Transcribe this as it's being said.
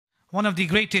one of the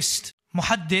greatest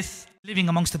Muhaddith living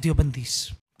amongst the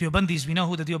Deobandis. Deobandis, we know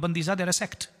who the Deobandis are, they're a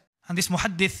sect. And this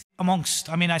Muhaddith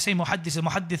I say Muhaddith, a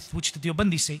Muhaddith which the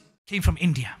Deobandis say, came from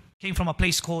India, came from a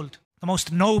place called the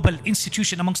most noble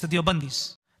institution amongst the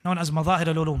Deobandis, known as Madahir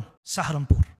al-Ulum,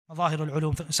 Saharanpur. Madahir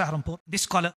al-Ulum, Saharanpur. This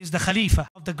scholar is the Khalifa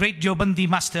of the great Deobandi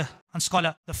master and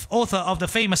scholar, the author of the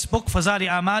famous book Fazali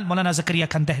Amal, Maulana Zakaria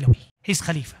Khan Dehlawi. His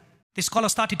Khalifa. This scholar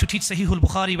started to teach Sahih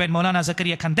al-Bukhari when Maulana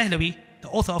Zakaria Khan Dehlawi, the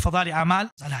author of Fazali Amal,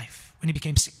 was alive, when he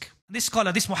became sick. This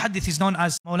scholar, this Muhaddith is known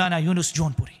as Maulana Yunus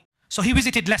Jaunpuri. So he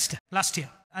visited Leicester last year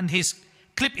and his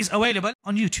clip is available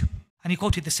on YouTube. And he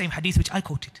quoted the same hadith which I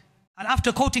quoted. And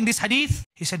after quoting this hadith,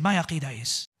 he said, my aqidah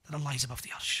is that Allah is above the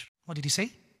arsh. What did he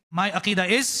say? My aqidah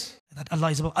is that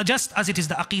Allah is above, just as it is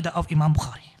the aqidah of Imam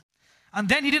Bukhari. And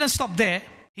then he didn't stop there.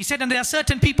 He said, and there are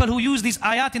certain people who use these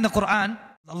ayat in the Quran,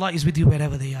 Allah is with you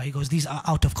wherever they are. He goes, these are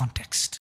out of context.